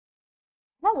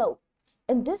Hello,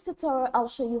 in this tutorial I'll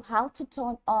show you how to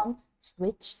turn on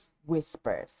Twitch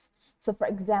whispers. So for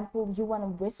example, you want to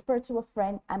whisper to a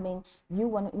friend. You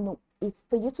want to, if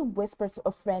for you to whisper to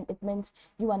a friend, it means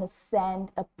you want to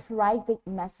send a private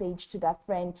message to that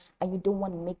friend and you don't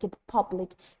want to make it public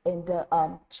in the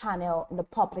channel, in the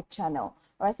public channel.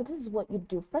 All right, so this is what you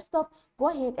do. First off, go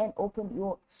ahead and open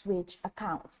your Twitch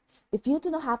account. If you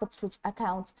do not have a Twitch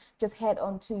account, just head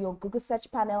on to your Google search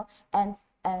panel and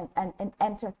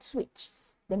enter Twitch.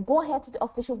 Then go ahead to the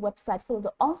official website, follow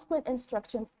the on-screen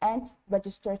instructions, and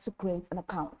register to create an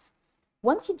account.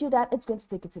 Once you do that, it's going to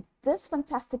take you to this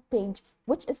fantastic page,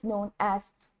 which is known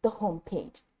as the home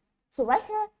page. So right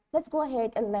here, let's go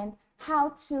ahead and learn how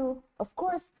to, of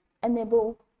course,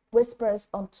 enable whispers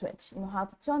on Twitch. You know how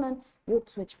to turn on your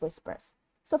Twitch whispers.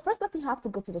 So first off, you have to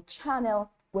go to the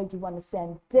channel where you want to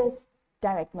send this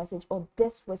direct message or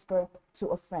this whisper to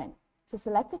a friend. So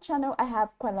select a channel. I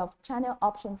have quite a lot of channel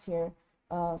options here.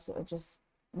 So I'll just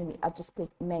click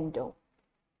Mendo.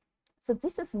 So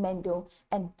this is Mendo,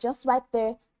 and just right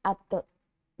there at the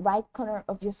right corner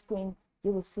of your screen,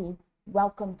 you will see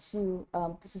welcome to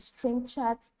this is stream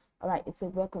chat. All right, it's a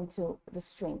welcome to the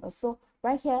stream. So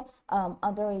right here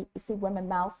under you see where my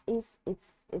mouse is,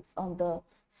 it's on the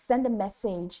send a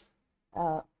message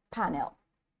panel.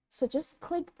 So just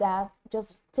click that,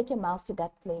 just take your mouse to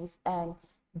that place and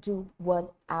do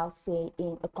what I'll say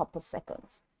in a couple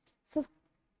seconds. So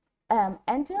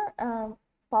enter /,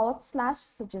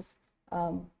 so just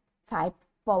type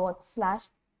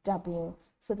 /W.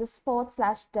 So this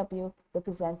 /W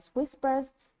represents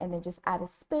whispers, and then just add a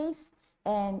space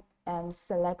and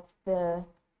select the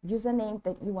username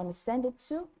that you want to send it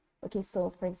to. Okay, so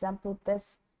for example,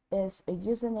 this is a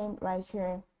username right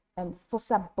here,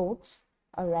 Fosabot.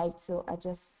 All right, so I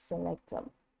just select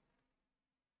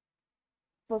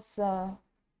Fosabot.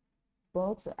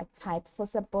 So I type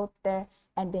Fosabot there,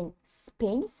 and then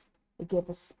space. You give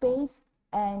a space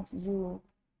and you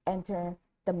enter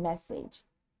the message.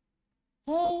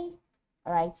 Hey,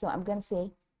 all right, so I'm gonna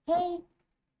say, hey,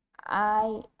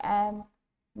 I am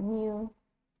new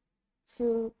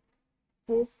to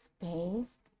this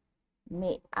space.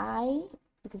 May I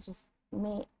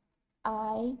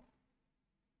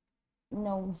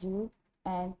know you?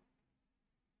 And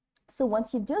so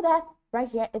once you do that, right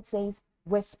here it says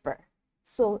whisper.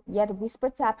 So yeah, the whisper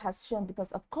tab has shown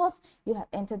because of course you have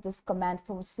entered this command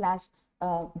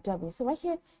 /W. So right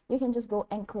here you can just go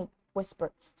and click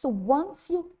whisper. So once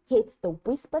you hit the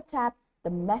whisper tab,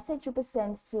 the message will be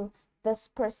sent to this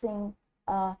person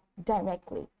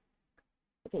directly.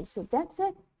 Okay, so that's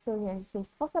it. So here you see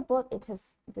Fosabot, it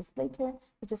has displayed here.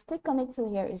 You just click on it till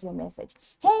here is your message.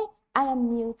 Hey, I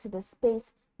am new to the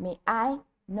space. May I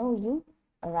know you?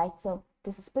 All right, so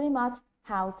this is pretty much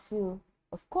how to,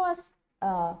 of course,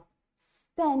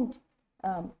 send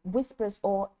whispers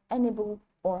or enable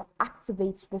or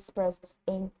activate whispers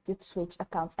in your Twitch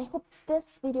accounts. I hope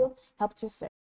this video helped you, sir.